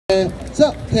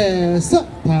계속해서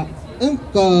다음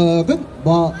곡은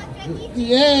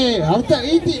뭐예 아무튼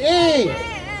ETA.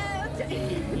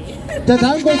 자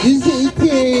다음 곡 딘스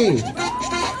ETA.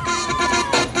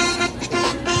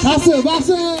 박수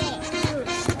박수.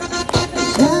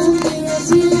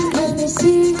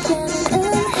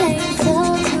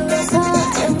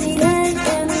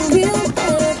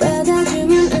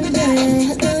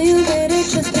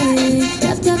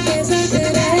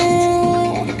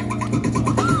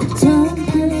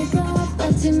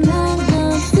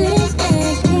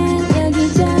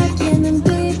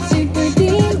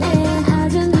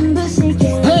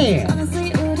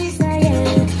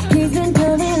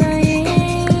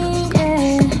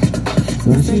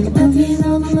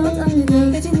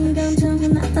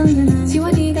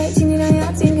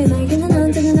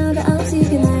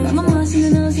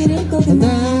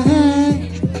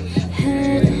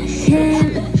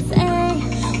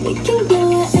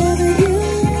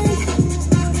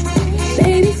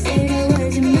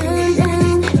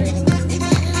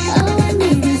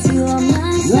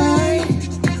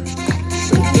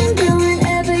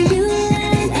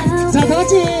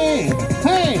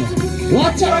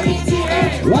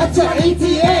 What's your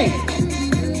ETA?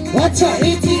 What's your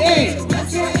ETA?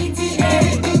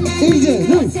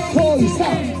 이제는 더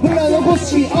이상 불러놓을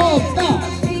곳이 없다.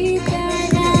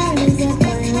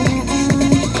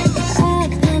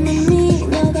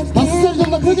 박수를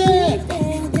좀 더 크게.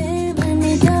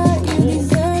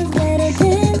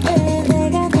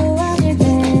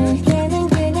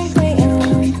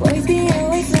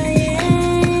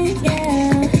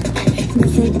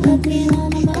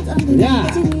 야.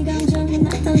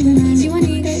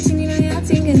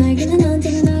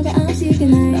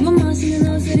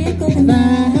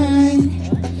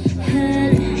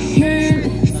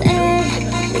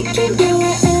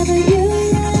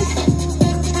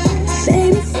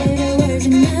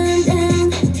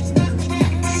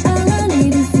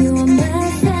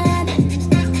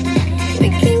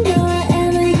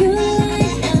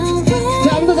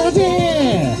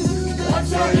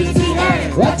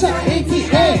 What's your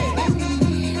ETA?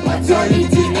 What's your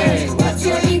ETA? What's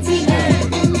your ETA?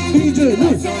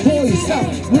 이제는 더 이상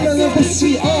물러날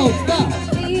곳이 없다.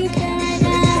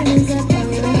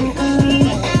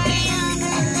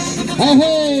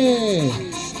 에헤이.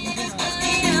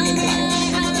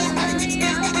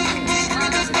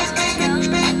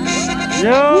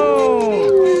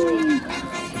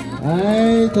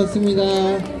 아이 좋습니다.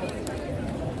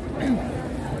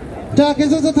 자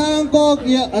계속해서 다음 곡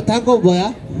다음 곡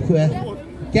뭐야? 왜?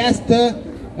 게스트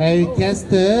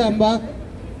한번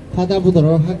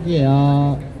받아보도록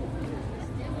할게요.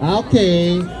 아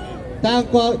오케이. 다음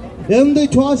곡 여러분들이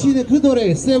좋아하시는 그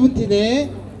노래 세븐틴의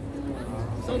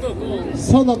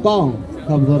선어공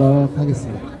가보도록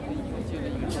하겠습니다.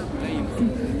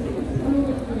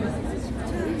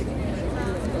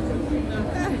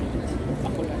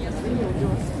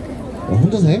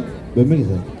 혼자서 해? 몇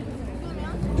명이세요?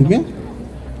 2명?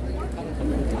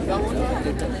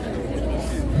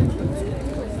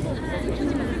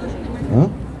 어?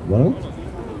 뭐라고?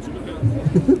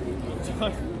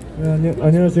 네,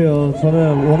 안녕하세요.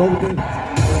 저는 원어브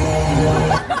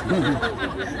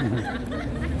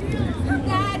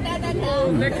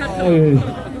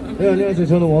네, 안녕하세요.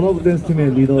 저는 원어브 댄스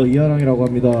팀의 리더 이하랑이라고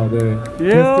합니다. 네, 게스트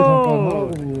잠깐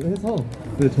하라고 해서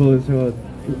네, 제가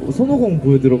손오공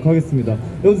보여드리도록 하겠습니다.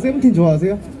 여러분 세븐틴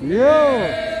좋아하세요? 네,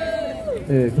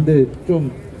 근데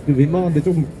좀 민망한데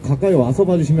좀 가까이 와서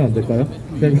봐주시면 안 될까요?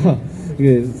 제가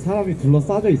이게 사람이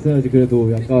둘러싸져 있어야지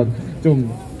그래도 약간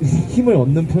좀 힘을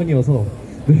얻는 편이어서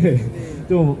네,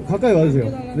 좀 가까이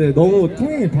와주세요. 네, 너무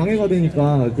통행이 방해가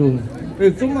되니까 좀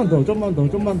네, 좀만 더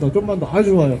아주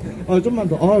좋아요. 아 좀만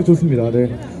더 아 좋습니다. 네,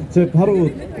 제 바로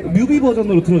뮤비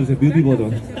버전으로 틀어주세요. 뮤비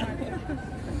버전.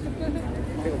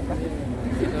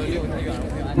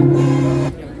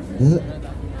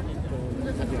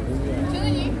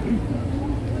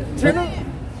 재능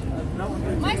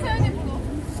마이크 사용해 보고.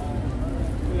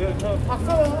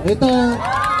 일단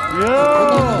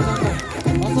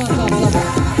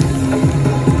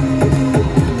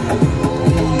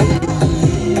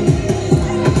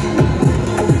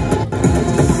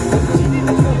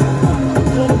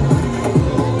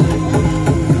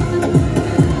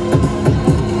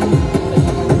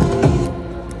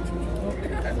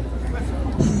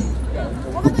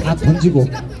다 던지고.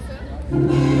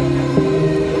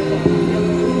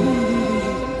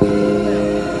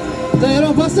 자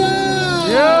여러분 박수!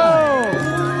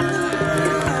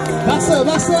 박수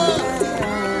박수!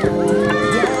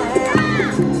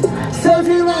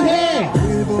 서핑만 해!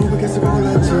 일본국에서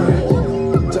골랐지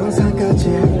정상까지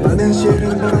많은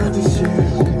시를 벌어듯이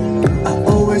I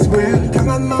always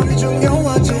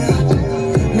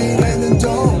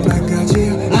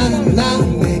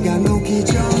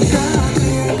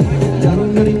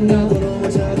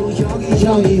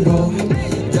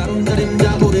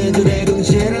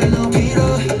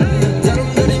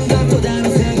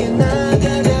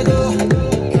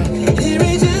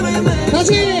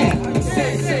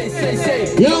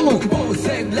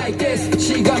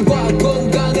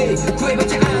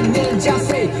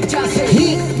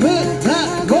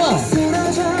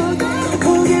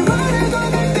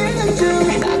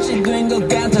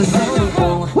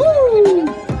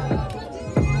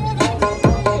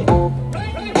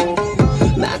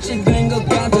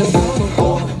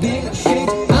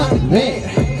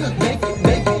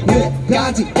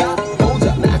같이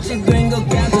가보자 마치 된 것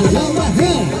같아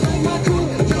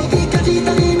여기까지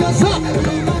달리면서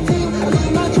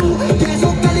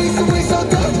계속 달릴 수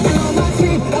있었던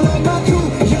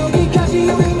여기까지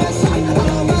오면서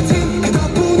그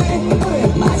덕분에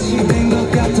마치 된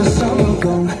것 같아서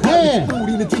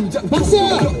우리는 팀장 박수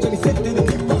격전이 셋되는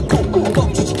뒷박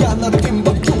멈추지 않아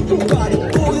뒷박 발이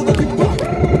보여가 뒷박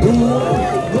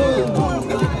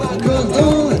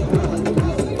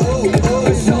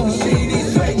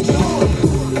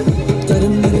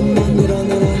다른 무릎만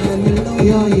늘어나라 하늘로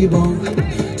여의봉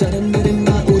다른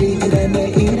무릎만 우리들의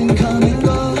매일은 coming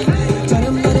go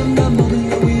다른 무릎만 모든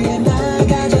걸 위해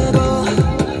나가자고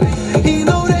이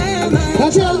노래만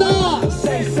같이 한다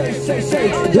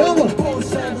여러분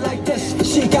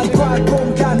시간 과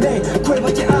공간에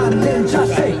구애받지 않는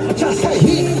자세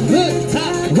힘을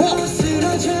타고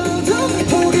쓰러져도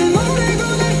포기 모르고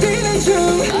날뛰는 중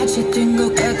마치 뛴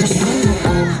것 같아서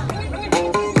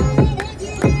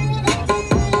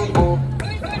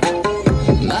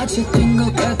마치 뛴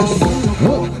것 같아서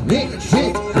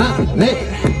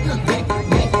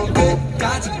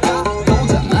끝까지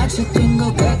가보자 마치 뛴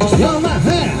것 같아서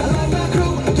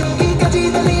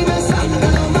여기까지 달리면서 I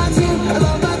love my team, I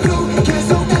love my crew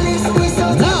계속 달릴 수 있어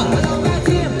I love my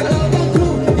team, I love my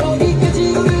crew 여기까지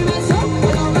오르면서 I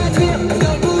love my team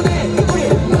덕분에 우리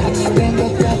마치 된 것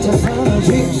같아서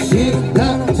지식은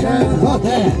나는 잘 못해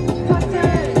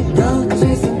너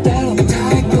세상대로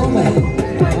달콤해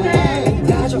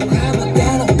가족하면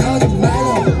되는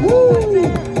거짓말로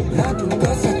나쁜 거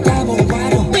샀다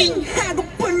보아도 삥 하고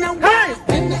뿐나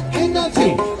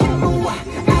에너지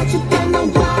아주 뻔한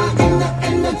와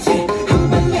에너지 한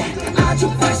방에 아주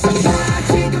발사사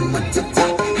지금부터 다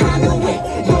하나의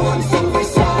모험성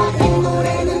발사 이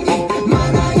노래는 이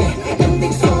만화의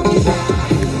엔딩송이다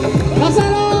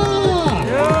박사라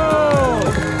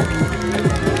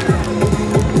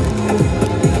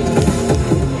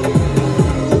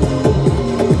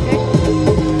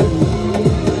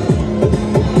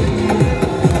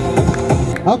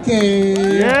오케이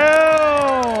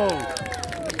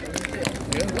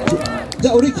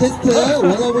자 우리 게스트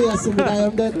원어브이였습니다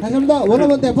여러분들 다시 한번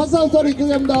원어브한테 박수 소리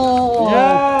감사합니다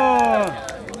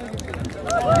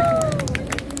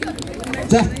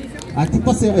자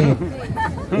티퍼스요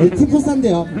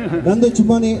티퍼스인데요 여러분들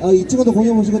주머니 이 친구도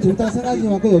공연 보시고 재밌다고 생각하시지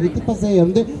말고 여기 티퍼스에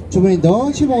여러분들 주머니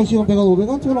넣은 10원 50원 100원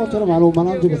 500원 1000원 5천원 10,000원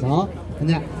 5만원 중에서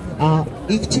그냥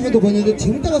이 친구도 공연을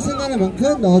재밌다고 생각하는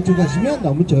만큼 넣어주고 가시면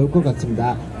너무 좋을 것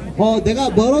같습니다 내가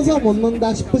멀어서 못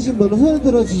넣는다 싶으신 분은 손을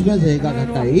들어주시면 저희가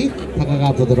가까이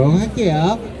다가가 보도록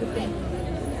할게요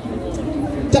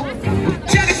자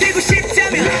자극되고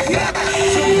싶다면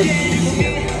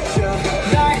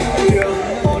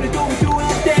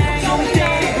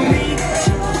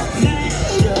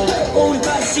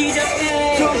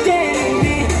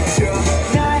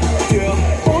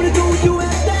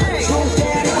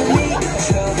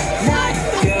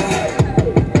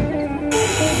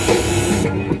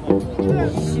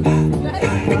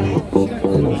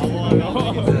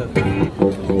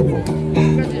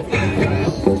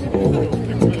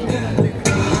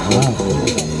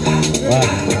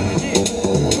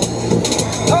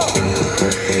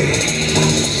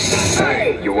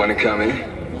You wanna come in?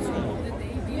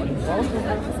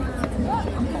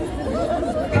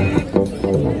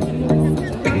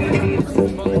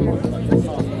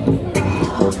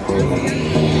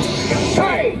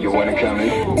 Hey, you wanna come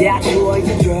in?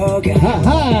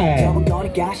 하이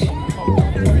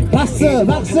박수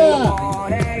박수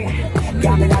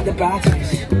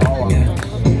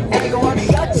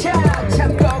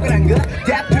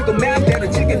대표고 맘대로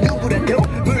지금 누구라도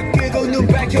불 끄고 눈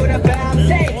밝혀라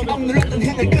밤새 억눌렀던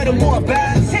흥을 끌어모아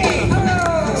밤새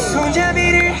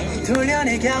손잡이를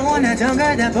돌려내가 원하던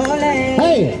걸 다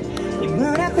볼래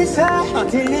문 앞에서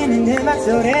들리는 내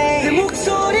목소리 내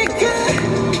목소리가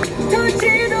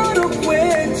터지도록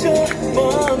외쳐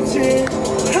멈춘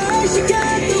한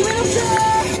시간도 없어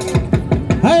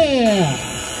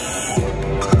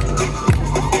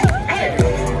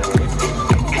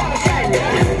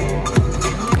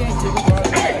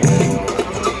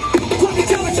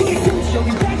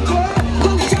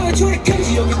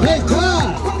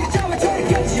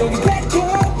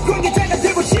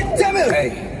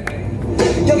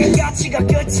여기 가치가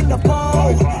끝인가 봐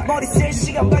머리 쓸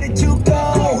시간 많이 두고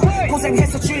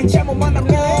고생해서 주인 잘못 만나고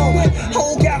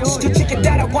호강 시켜줄게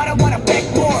따라와라 와라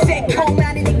백보ard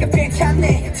새콤하니까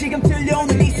괜찮네 지금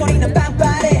들려오는 이 소리는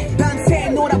빵빠레 밤새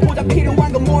놀아보자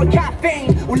필요한 건 more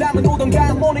caffeine 올라면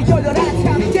오던가 문을 열려라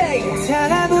someday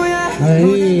살아 보여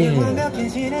모든 게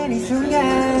완벽해지는 이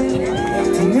순간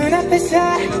두 눈앞에서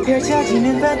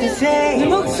펼쳐지는 판타지 내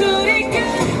목소리가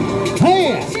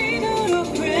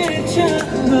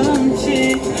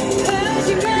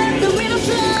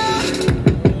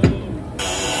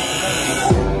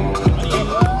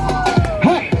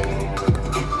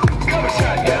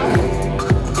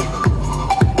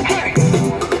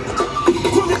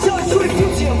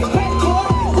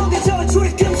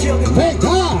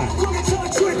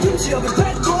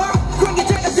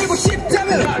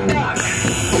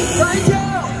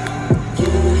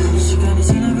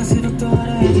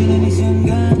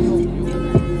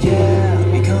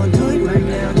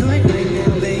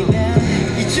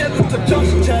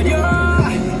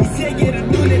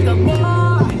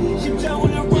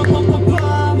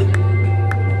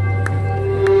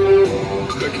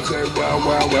say wow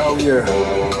wow wow yeah.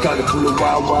 가득 불러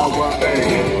wow wow wow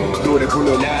hey. 노래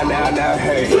불러 now now now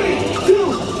hey. 3, 2,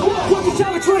 1. 광기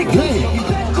잡아 초리 금지 여기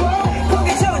bad girl.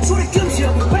 광기 잡아 초리 금지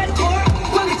여기 bad girl.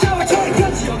 광기 잡아 초리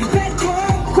금지 여기 bad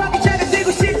girl. 광기 잡아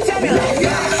들고 싶다면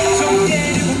손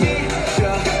때리고 미쳐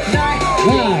날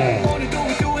오늘도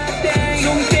우도한 땡손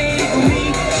때리고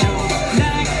미쳐 날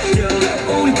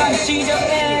우리 밤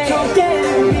시작해 손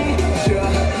때리고 미쳐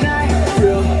날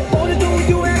오늘도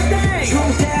우도한 땡손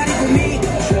때리고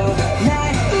미쳐 날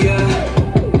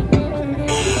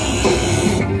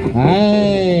아이.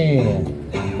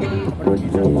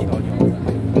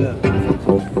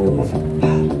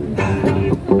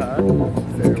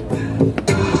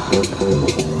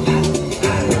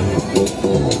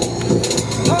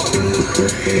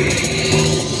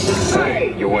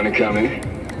 Hey, you wanna come in?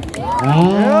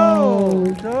 아.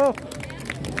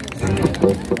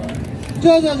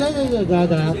 자,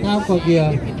 다음 곡이요.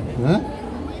 어?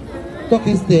 또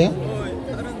게스트예요?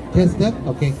 게스트?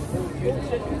 오케이.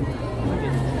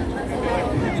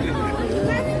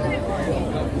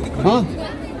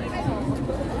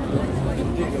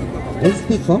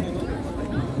 스피커?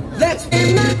 Let's